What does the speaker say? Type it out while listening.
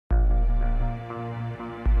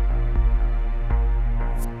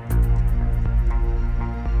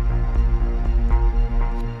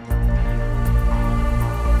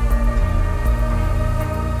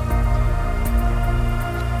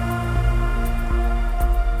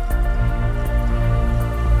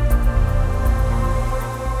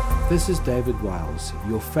This is David Wiles,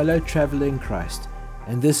 your fellow traveler in Christ,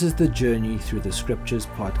 and this is the Journey Through the Scriptures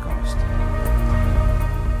podcast.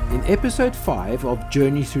 In episode 5 of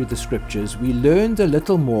Journey Through the Scriptures, we learned a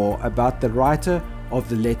little more about the writer of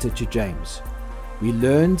the letter to James. We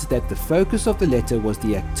learned that the focus of the letter was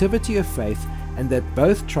the activity of faith, and that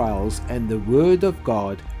both trials and the Word of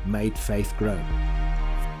God made faith grow.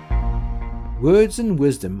 Words and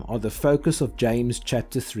wisdom are the focus of James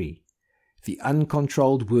chapter 3. The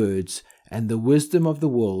uncontrolled words and the wisdom of the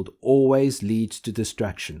world always leads to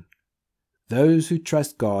destruction. Those who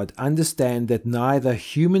trust God understand that neither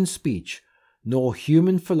human speech nor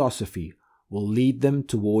human philosophy will lead them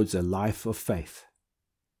towards a life of faith.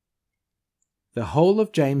 The whole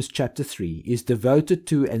of James chapter 3 is devoted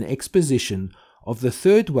to an exposition of the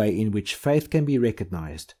third way in which faith can be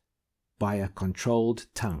recognized, by a controlled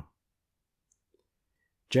tongue.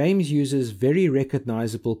 James uses very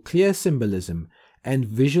recognizable clear symbolism and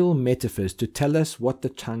visual metaphors to tell us what the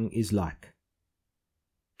tongue is like.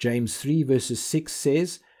 James 3 verses 6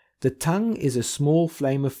 says, "The tongue is a small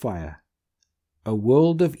flame of fire, a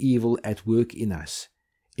world of evil at work in us.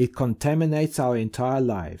 It contaminates our entire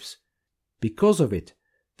lives. Because of it,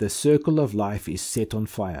 the circle of life is set on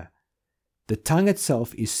fire. The tongue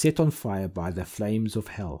itself is set on fire by the flames of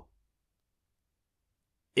hell."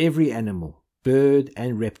 Every animal, bird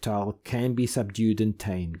and reptile can be subdued and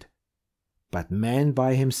tamed, but man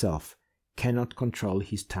by himself cannot control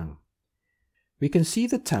his tongue. We can see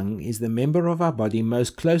the tongue is the member of our body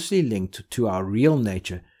most closely linked to our real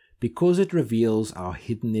nature because it reveals our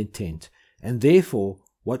hidden intent, and therefore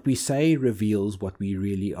what we say reveals what we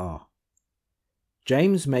really are.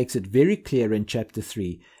 James makes it very clear in chapter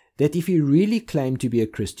 3 that if you really claim to be a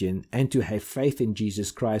Christian and to have faith in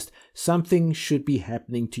Jesus Christ, something should be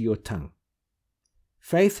happening to your tongue.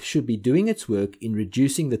 Faith should be doing its work in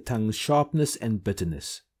reducing the tongue's sharpness and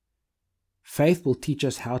bitterness. Faith will teach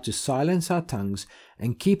us how to silence our tongues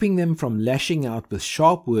and keeping them from lashing out with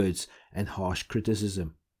sharp words and harsh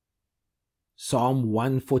criticism. Psalm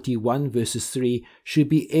 141 verses 3 should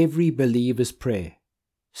be every believer's prayer.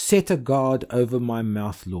 "Set a guard over my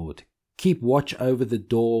mouth, Lord. Keep watch over the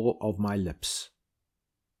door of my lips."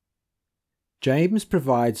 James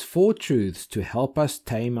provides 4 truths to help us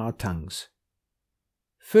tame our tongues.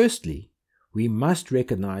 Firstly, we must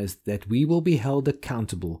recognize that we will be held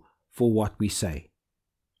accountable for what we say.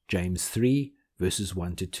 James 3 verses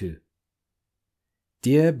 1 to 2.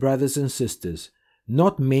 Dear brothers and sisters,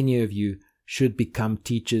 not many of you should become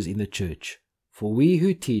teachers in the church, for we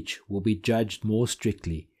who teach will be judged more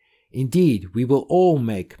strictly. Indeed, we will all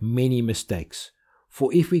make many mistakes,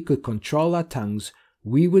 for if we could control our tongues,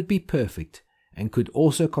 we would be perfect and could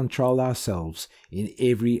also control ourselves in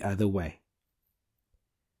every other way.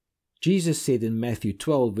 Jesus said in Matthew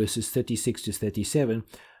 12 verses 36 to 37,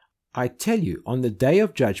 "I tell you, on the day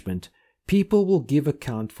of judgment, people will give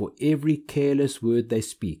account for every careless word they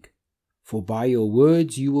speak. For by your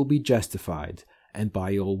words you will be justified, and by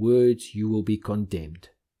your words you will be condemned."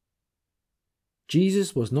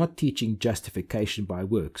 Jesus was not teaching justification by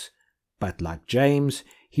works, but like James,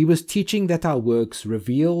 he was teaching that our works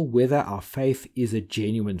reveal whether our faith is a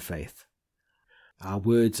genuine faith. Our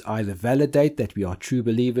words either validate that we are true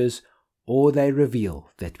believers, or they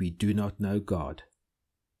reveal that we do not know God.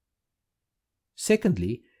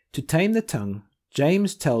 Secondly, to tame the tongue,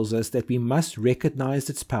 James tells us that we must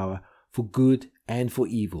recognize its power for good and for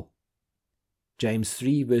evil. James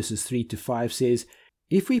 3 verses 3 to 5 says,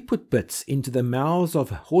 "If we put bits into the mouths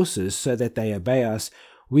of horses so that they obey us,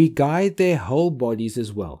 we guide their whole bodies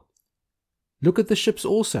as well. Look at the ships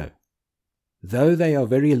also. Though they are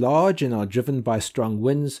very large and are driven by strong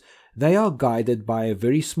winds, they are guided by a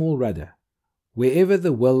very small rudder, wherever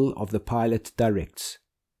the will of the pilot directs.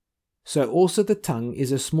 So also the tongue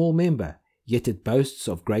is a small member, yet it boasts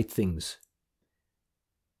of great things."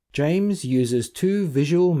 James uses 2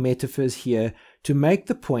 visual metaphors here to make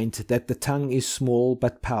the point that the tongue is small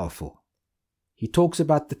but powerful. He talks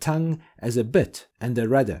about the tongue as a bit and a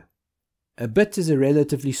rudder. A bit is a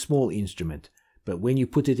relatively small instrument, but when you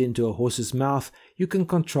put it into a horse's mouth, you can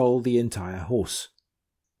control the entire horse.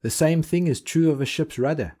 The same thing is true of a ship's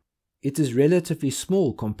rudder. It is relatively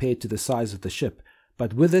small compared to the size of the ship,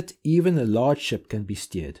 but with it even a large ship can be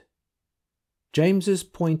steered. James's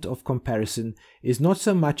point of comparison is not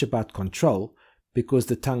so much about control, because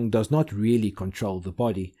the tongue does not really control the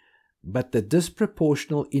body, but the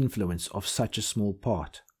disproportional influence of such a small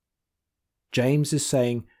part. James is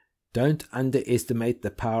saying, don't underestimate the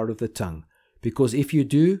power of the tongue, because if you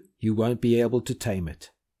do, you won't be able to tame it.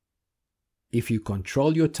 If you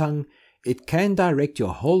control your tongue, it can direct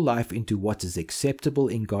your whole life into what is acceptable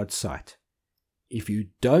in God's sight. If you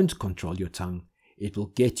don't control your tongue, it will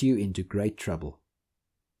get you into great trouble.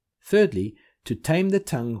 Thirdly, to tame the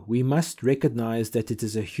tongue, we must recognize that it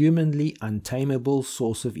is a humanly untamable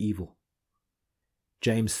source of evil.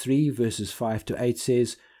 James 3 verses 5 to 8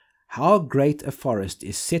 says, "How great a forest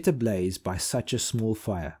is set ablaze by such a small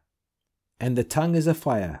fire! And the tongue is a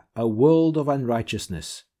fire, a world of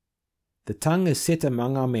unrighteousness. The tongue is set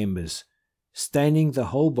among our members, staining the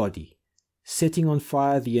whole body, setting on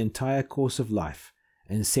fire the entire course of life,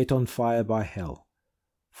 and set on fire by hell.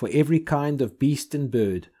 For every kind of beast and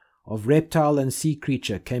bird, of reptile and sea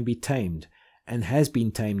creature can be tamed, and has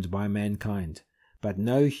been tamed by mankind, but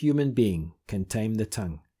no human being can tame the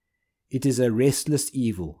tongue. It is a restless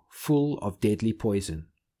evil, full of deadly poison."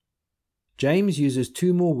 James uses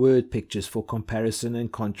two more word pictures for comparison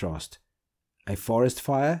and contrast: a forest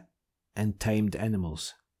fire and tamed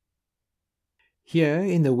animals. Here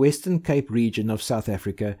in the Western Cape region of South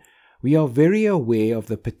Africa, we are very aware of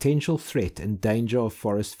the potential threat and danger of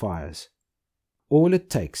forest fires. All it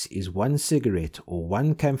takes is one cigarette or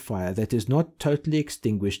one campfire that is not totally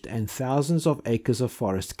extinguished, and thousands of acres of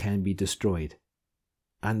forest can be destroyed.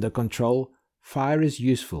 Under control, fire is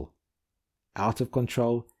useful. Out of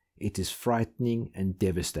control, it is frightening and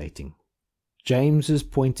devastating. James's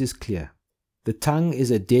point is clear. The tongue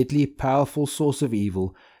is a deadly, powerful source of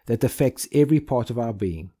evil that affects every part of our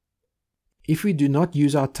being. If we do not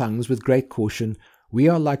use our tongues with great caution, we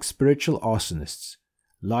are like spiritual arsonists,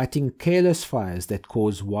 lighting careless fires that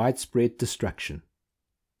cause widespread destruction.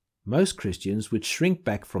 Most Christians would shrink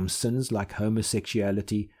back from sins like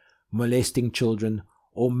homosexuality, molesting children,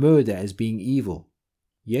 or murder as being evil.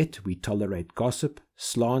 Yet we tolerate gossip,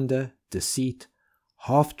 slander, deceit,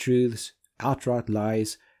 half-truths, outright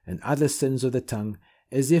lies, and other sins of the tongue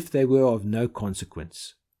as if they were of no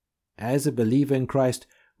consequence. As a believer in Christ,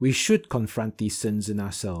 we should confront these sins in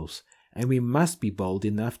ourselves, and we must be bold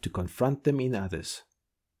enough to confront them in others.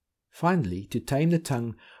 Finally, to tame the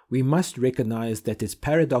tongue, we must recognize that its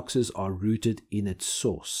paradoxes are rooted in its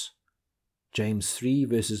source. James 3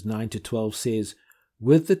 verses 9 to 12 says,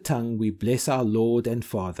 "With the tongue we bless our Lord and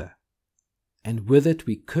Father, and with it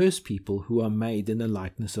we curse people who are made in the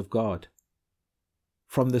likeness of God.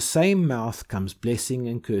 From the same mouth comes blessing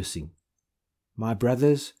and cursing. My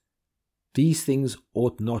brothers, these things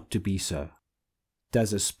ought not to be so.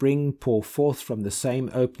 Does a spring pour forth from the same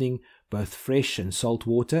opening both fresh and salt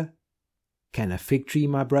water? Can a fig tree,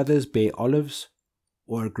 my brothers, bear olives,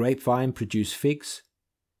 or a grapevine produce figs?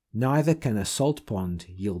 Neither can a salt pond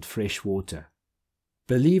yield fresh water."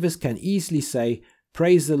 Believers can easily say,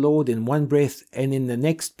 "Praise the Lord" in one breath, and in the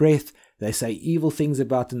next breath they say evil things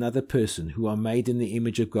about another person who are made in the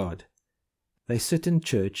image of God. They sit in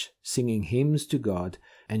church singing hymns to God,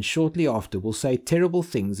 and shortly after will say terrible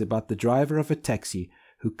things about the driver of a taxi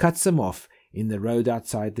who cuts them off in the road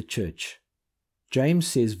outside the church. James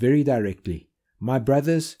says very directly, "My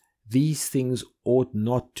brothers, these things ought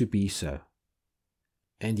not to be so."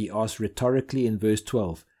 And he asks rhetorically in verse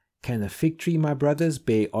 12, "Can a fig tree, my brothers,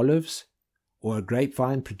 bear olives, or a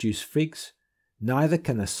grapevine produce figs? Neither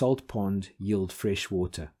can a salt pond yield fresh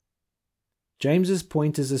water." James's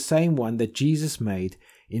point is the same one that Jesus made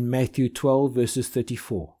in Matthew 12 verses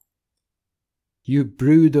 34. "You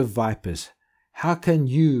brood of vipers, how can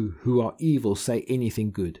you who are evil say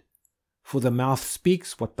anything good? For the mouth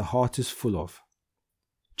speaks what the heart is full of."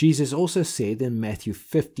 Jesus also said in Matthew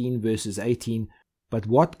 15 verses 18, "But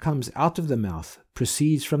what comes out of the mouth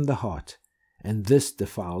proceeds from the heart, and this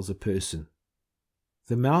defiles a person."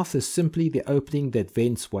 The mouth is simply the opening that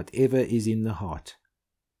vents whatever is in the heart.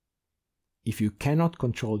 If you cannot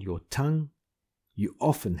control your tongue, you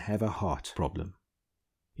often have a heart problem.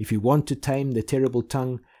 If you want to tame the terrible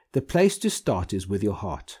tongue, the place to start is with your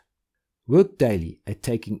heart. Work daily at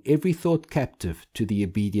taking every thought captive to the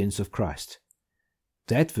obedience of Christ.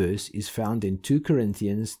 That verse is found in 2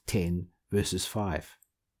 Corinthians 10 verses 5.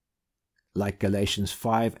 Like Galatians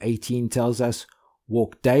 5:18 tells us,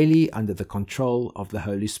 walk daily under the control of the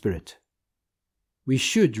Holy Spirit. We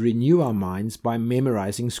should renew our minds by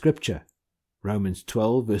memorizing Scripture, Romans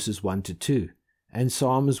 12 verses 1 to 2, and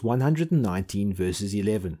Psalms 119 verses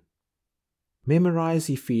 11. Memorize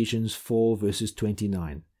Ephesians 4 verses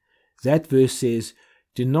 29. That verse says,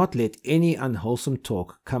 "Do not let any unwholesome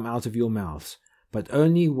talk come out of your mouths, but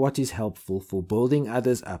only what is helpful for building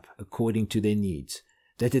others up according to their needs,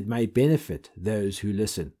 that it may benefit those who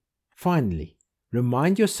listen." Finally,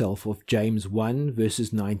 remind yourself of James 1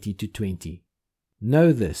 verses 19 to 20.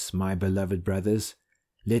 "Know this, my beloved brothers,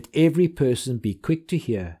 let every person be quick to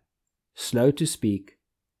hear, slow to speak,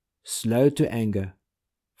 slow to anger,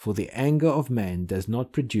 for the anger of man does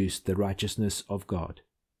not produce the righteousness of God."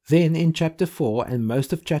 Then in chapter 4 and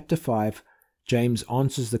most of chapter 5, James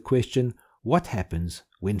answers the question, what happens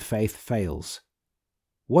when faith fails?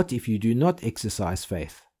 What if you do not exercise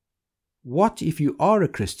faith? What if you are a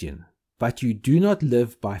Christian, but you do not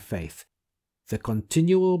live by faith, the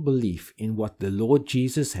continual belief in what the Lord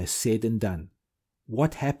Jesus has said and done?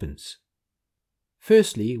 What happens?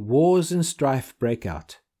 Firstly, wars and strife break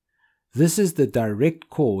out. This is the direct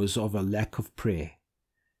cause of a lack of prayer.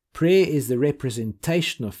 Prayer is the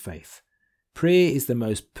representation of faith. Prayer is the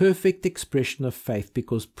most perfect expression of faith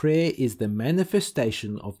because prayer is the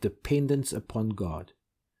manifestation of dependence upon God.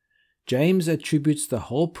 James attributes the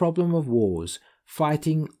whole problem of wars,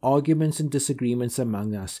 fighting, arguments and disagreements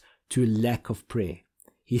among us to lack of prayer.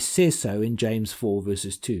 He says so in James 4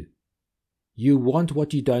 verses 2. You want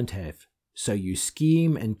what you don't have, so you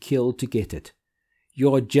scheme and kill to get it.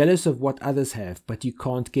 You are jealous of what others have, but you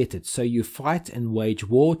can't get it, so you fight and wage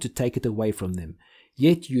war to take it away from them.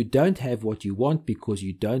 Yet you don't have what you want because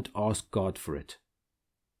you don't ask God for it.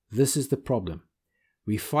 This is the problem.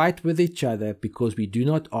 We fight with each other because we do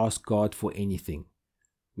not ask God for anything.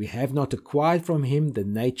 We have not acquired from Him the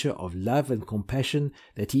nature of love and compassion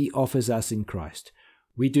that He offers us in Christ.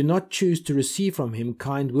 We do not choose to receive from Him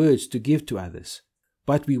kind words to give to others,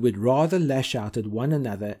 but we would rather lash out at one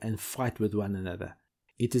another and fight with one another.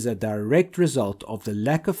 It is a direct result of the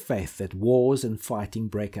lack of faith that wars and fighting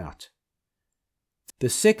break out. The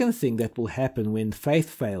second thing that will happen when faith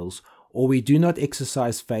fails or we do not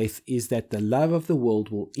exercise faith is that the love of the world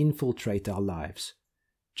will infiltrate our lives.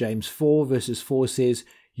 James 4 verses 4 says,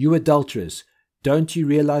 You adulterers, don't you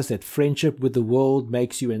realize that friendship with the world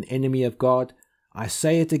makes you an enemy of God? I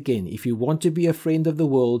say it again, if you want to be a friend of the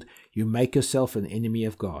world, you make yourself an enemy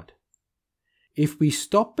of God. If we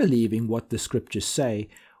stop believing what the scriptures say,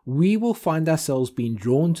 we will find ourselves being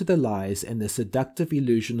drawn to the lies and the seductive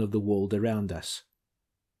illusion of the world around us.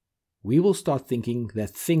 We will start thinking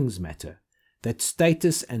that things matter, that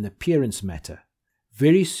status and appearance matter.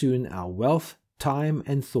 Very soon our wealth, time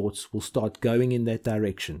and thoughts will start going in that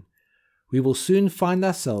direction. We will soon find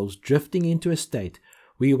ourselves drifting into a state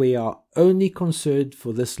where we are only concerned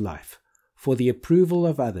for this life, for the approval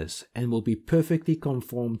of others, and will be perfectly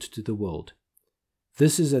conformed to the world.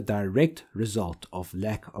 This is a direct result of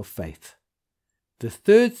lack of faith. The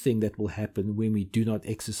third thing that will happen when we do not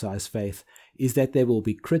exercise faith is that there will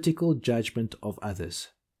be critical judgment of others.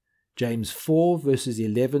 James 4 verses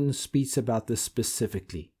 11 speaks about this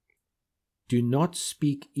specifically. Do not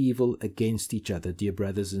speak evil against each other, dear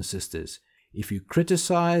brothers and sisters. If you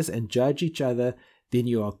criticize and judge each other, then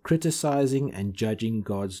you are criticizing and judging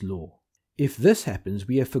God's law. If this happens,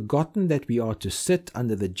 we have forgotten that we are to sit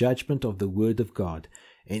under the judgment of the Word of God,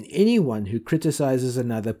 and anyone who criticizes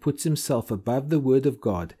another puts himself above the Word of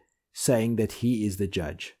God, saying that he is the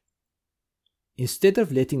judge. Instead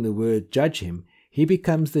of letting the Word judge him, he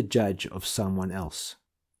becomes the judge of someone else.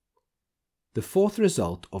 The fourth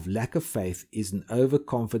result of lack of faith is an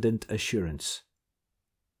overconfident assurance.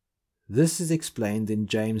 This is explained in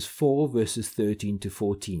James 4 verses 13 to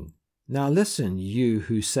 14. Now listen, you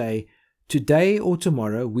who say, Today or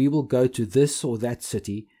tomorrow we will go to this or that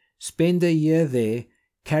city, spend a year there,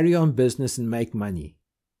 carry on business and make money.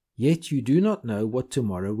 Yet you do not know what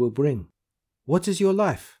tomorrow will bring. What is your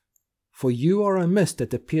life? For you are a mist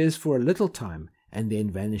that appears for a little time and then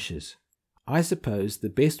vanishes. I suppose the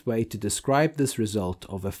best way to describe this result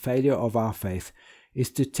of a failure of our faith is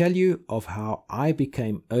to tell you of how I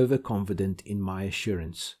became overconfident in my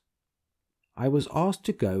assurance. I was asked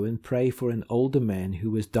to go and pray for an older man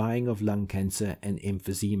who was dying of lung cancer and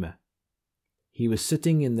emphysema. He was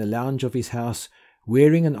sitting in the lounge of his house,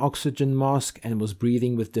 wearing an oxygen mask and was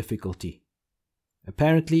breathing with difficulty.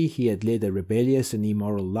 Apparently he had led a rebellious and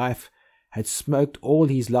immoral life, had smoked all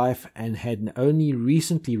his life, and had only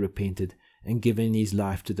recently repented and given his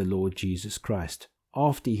life to the Lord Jesus Christ,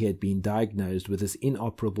 after he had been diagnosed with this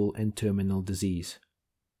inoperable and terminal disease.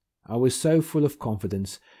 I was so full of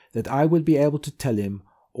confidence that I would be able to tell him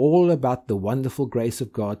all about the wonderful grace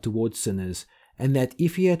of God towards sinners, and that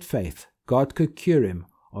if he had faith, God could cure him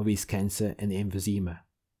of his cancer and emphysema.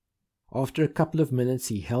 After a couple of minutes,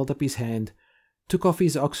 he held up his hand, took off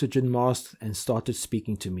his oxygen mask, and started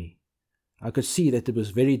speaking to me. I could see that it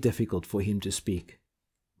was very difficult for him to speak.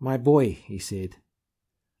 My boy, he said,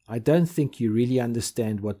 I don't think you really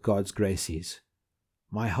understand what God's grace is.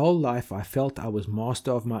 My whole life I felt I was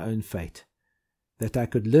master of my own fate, that I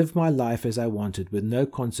could live my life as I wanted with no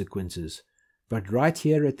consequences, but right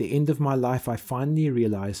here at the end of my life I finally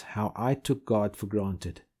realize how I took God for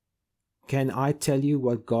granted. Can I tell you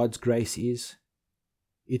what God's grace is?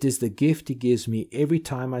 It is the gift He gives me every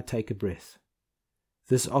time I take a breath.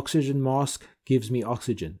 This oxygen mask gives me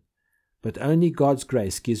oxygen, but only God's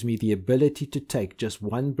grace gives me the ability to take just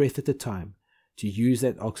one breath at a time, to use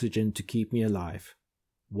that oxygen to keep me alive,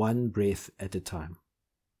 one breath at a time.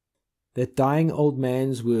 That dying old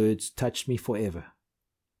man's words touched me forever.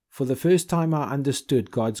 For the first time I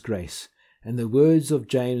understood God's grace, and the words of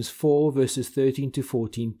James 4 verses 13 to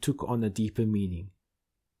 14 took on a deeper meaning.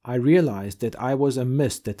 I realized that I was a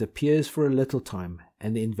mist that appears for a little time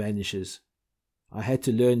and then vanishes. I had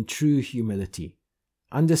to learn true humility,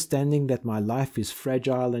 understanding that my life is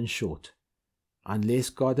fragile and short. Unless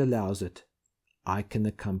God allows it, I can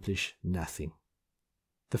accomplish nothing.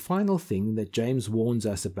 The final thing that James warns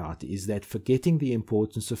us about is that forgetting the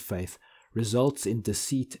importance of faith results in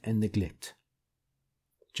deceit and neglect.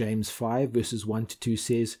 James 5 verses 1 to 2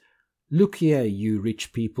 says, "Look here, you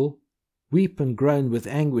rich people, weep and groan with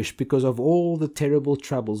anguish because of all the terrible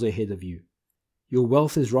troubles ahead of you. Your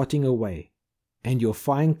wealth is rotting away, and your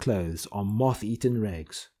fine clothes are moth-eaten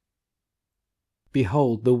rags.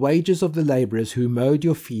 Behold, the wages of the laborers who mowed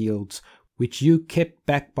your fields, which you kept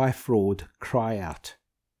back by fraud, cry out."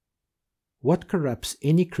 What corrupts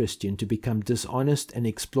any Christian to become dishonest and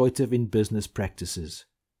exploitive in business practices?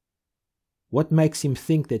 What makes him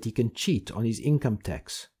think that he can cheat on his income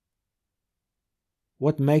tax?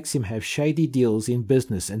 What makes him have shady deals in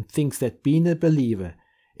business and thinks that being a believer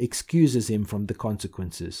excuses him from the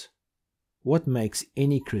consequences? What makes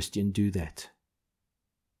any Christian do that?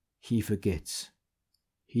 He forgets.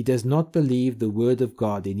 He does not believe the word of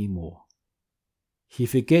God anymore. He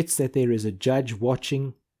forgets that there is a judge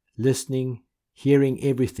watching, listening, hearing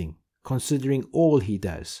everything, considering all he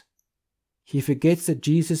does. He forgets that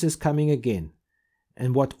Jesus is coming again,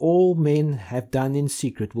 and what all men have done in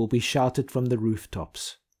secret will be shouted from the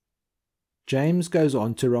rooftops. James goes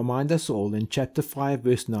on to remind us all in chapter 5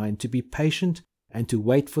 verse 9 to be patient and to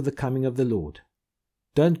wait for the coming of the Lord.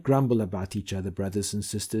 Don't grumble about each other, brothers and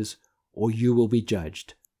sisters, or you will be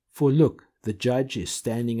judged. For look, the judge is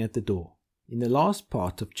standing at the door. In the last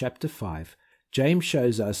part of chapter 5, James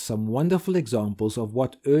shows us some wonderful examples of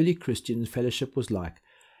what early Christian fellowship was like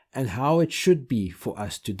and how it should be for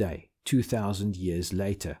us today, 2,000 years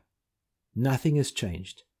later. Nothing has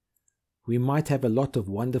changed. We might have a lot of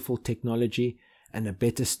wonderful technology and a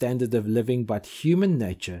better standard of living, but human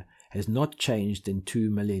nature has not changed in 2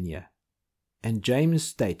 millennia. And James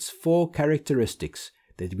states 4 characteristics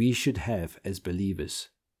that we should have as believers.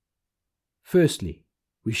 Firstly,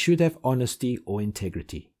 we should have honesty or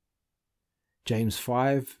integrity. James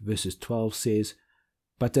 5 verses 12 says,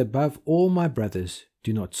 "But above all, my brothers,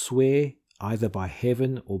 do not swear either by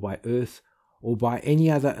heaven or by earth or by any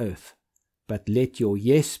other oath, but let your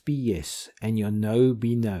yes be yes and your no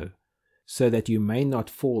be no, so that you may not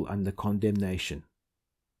fall under condemnation."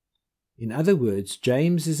 In other words,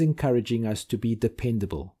 James is encouraging us to be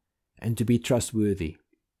dependable and to be trustworthy.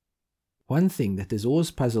 One thing that has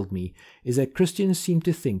always puzzled me is that Christians seem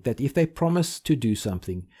to think that if they promise to do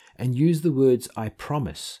something and use the words "I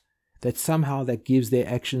promise," that somehow that gives their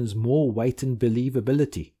actions more weight and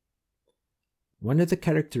believability. One of the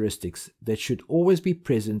characteristics that should always be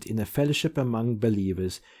present in a fellowship among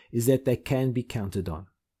believers is that they can be counted on.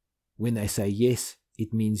 When they say yes,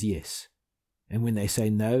 it means yes. And when they say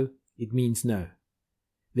no, it means no.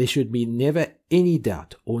 There should be never any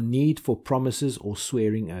doubt or need for promises or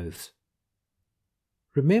swearing oaths.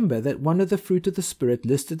 Remember that one of the fruit of the Spirit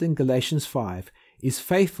listed in Galatians 5 is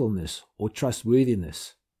faithfulness or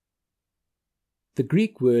trustworthiness. The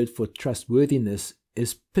Greek word for trustworthiness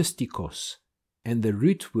is pistikos, and the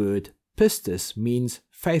root word pistis means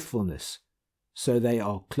faithfulness, so they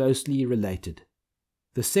are closely related.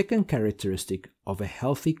 The second characteristic of a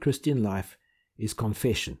healthy Christian life is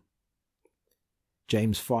confession.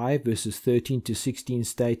 James 5 verses 13 to 16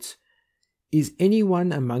 states, "Is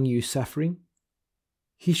anyone among you suffering?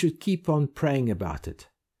 He should keep on praying about it,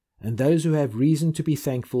 and those who have reason to be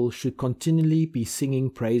thankful should continually be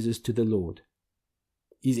singing praises to the Lord.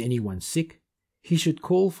 Is anyone sick? He should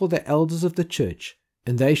call for the elders of the church,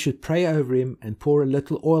 and they should pray over him and pour a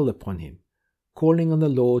little oil upon him, calling on the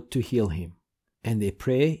Lord to heal him. And their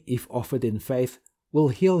prayer, if offered in faith, will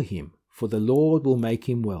heal him, for the Lord will make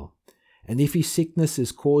him well. And if his sickness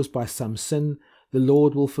is caused by some sin, the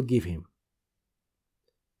Lord will forgive him.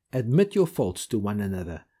 Admit your faults to one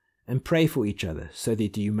another, and pray for each other, so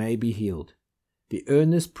that you may be healed. The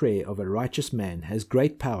earnest prayer of a righteous man has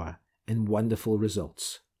great power and wonderful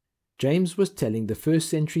results." James was telling the first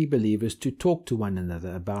century believers to talk to one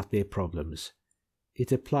another about their problems.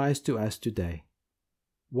 It applies to us today.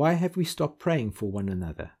 Why have we stopped praying for one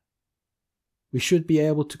another? We should be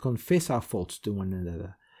able to confess our faults to one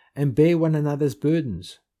another and bear one another's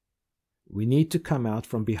burdens. We need to come out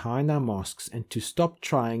from behind our masks and to stop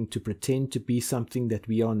trying to pretend to be something that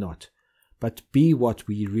we are not, but be what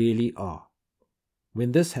we really are.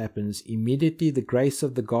 When this happens, immediately the grace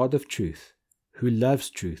of the God of truth, who loves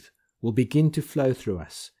truth, will begin to flow through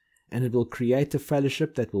us, and it will create a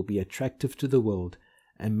fellowship that will be attractive to the world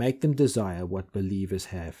and make them desire what believers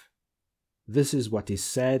have. This is what is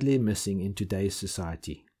sadly missing in today's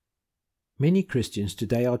society. Many Christians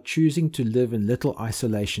today are choosing to live in little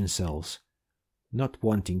isolation cells, not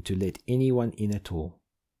wanting to let anyone in at all.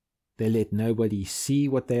 They let nobody see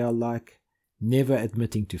what they are like, never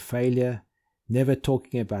admitting to failure, never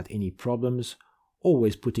talking about any problems,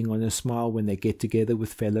 always putting on a smile when they get together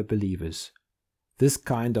with fellow believers. This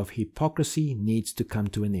kind of hypocrisy needs to come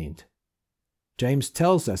to an end. James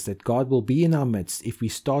tells us that God will be in our midst if we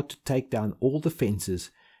start to take down all the fences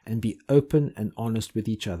and be open and honest with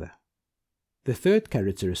each other. The third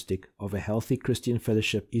characteristic of a healthy Christian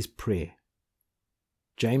fellowship is prayer.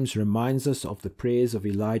 James reminds us of the prayers of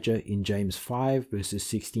Elijah in James 5 verses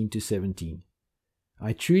 16 to 17.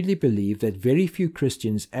 I truly believe that very few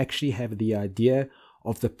Christians actually have the idea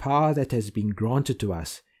of the power that has been granted to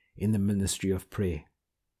us in the ministry of prayer.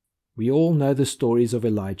 We all know the stories of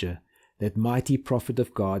Elijah, that mighty prophet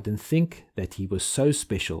of God, and think that he was so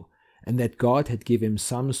special and that God had given him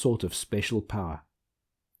some sort of special power.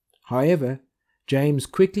 However, James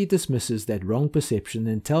quickly dismisses that wrong perception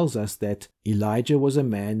and tells us that Elijah was a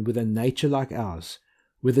man with a nature like ours,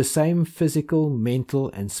 with the same physical, mental,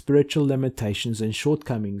 and spiritual limitations and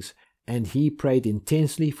shortcomings, and he prayed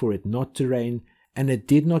intensely for it not to rain, and it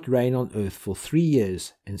did not rain on earth for 3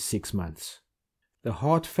 years and 6 months. The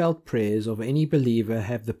heartfelt prayers of any believer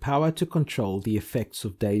have the power to control the effects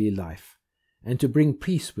of daily life, and to bring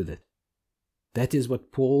peace with it. That is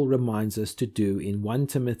what Paul reminds us to do in 1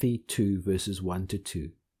 Timothy 2 verses 1 to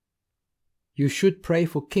 2. You should pray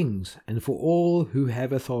for kings and for all who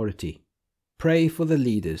have authority. Pray for the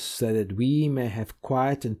leaders so that we may have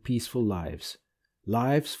quiet and peaceful lives,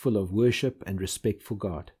 lives full of worship and respect for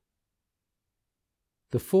God.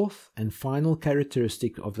 The fourth and final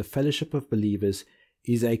characteristic of the fellowship of believers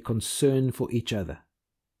is a concern for each other.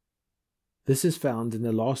 This is found in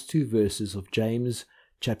the last 2 verses of James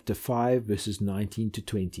chapter 5 verses 19 to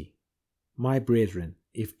 20. My brethren,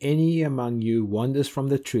 if any among you wanders from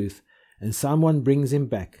the truth, and someone brings him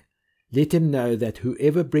back, let him know that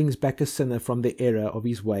whoever brings back a sinner from the error of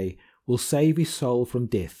his way will save his soul from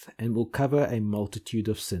death and will cover a multitude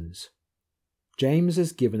of sins. James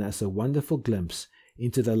has given us a wonderful glimpse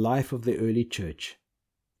into the life of the early church.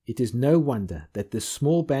 It is no wonder that this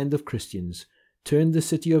small band of Christians turned the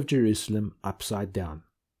city of Jerusalem upside down.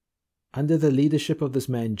 Under the leadership of this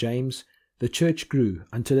man James, the church grew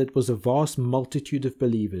until it was a vast multitude of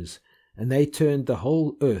believers, and they turned the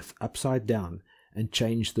whole earth upside down and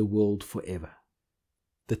changed the world forever.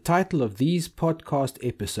 The title of these podcast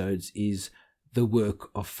episodes is The Work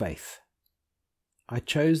of Faith. I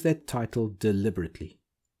chose that title deliberately.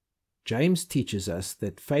 James teaches us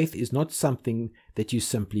that faith is not something that you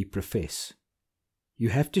simply profess. You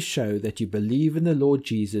have to show that you believe in the Lord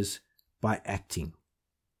Jesus by acting.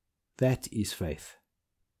 That is faith.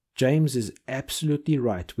 James is absolutely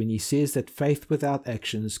right when he says that faith without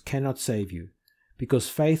actions cannot save you, because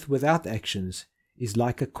faith without actions is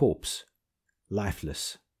like a corpse,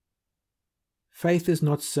 lifeless. Faith is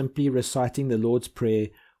not simply reciting the Lord's Prayer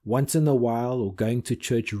once in a while or going to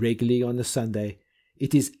church regularly on a Sunday.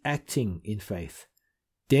 It is acting in faith,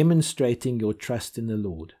 demonstrating your trust in the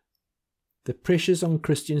Lord. The pressures on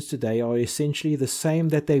Christians today are essentially the same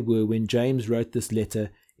that they were when James wrote this letter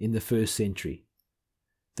in the 1st century.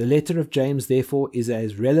 The letter of James, therefore, is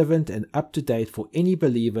as relevant and up to date for any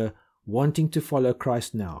believer wanting to follow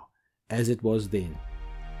Christ now as it was then.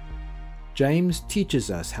 James teaches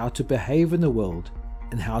us how to behave in the world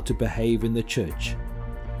and how to behave in the church.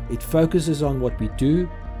 It focuses on what we do,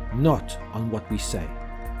 not on what we say.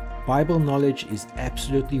 Bible knowledge is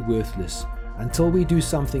absolutely worthless until we do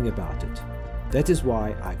something about it. That is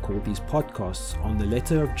why I call these podcasts on the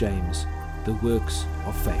letter of James the works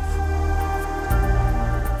of faith.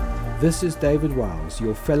 This is David Wiles,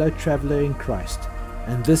 your fellow traveler in Christ,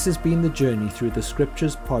 and this has been the Journey Through the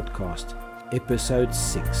Scriptures podcast, episode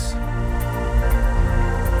 6.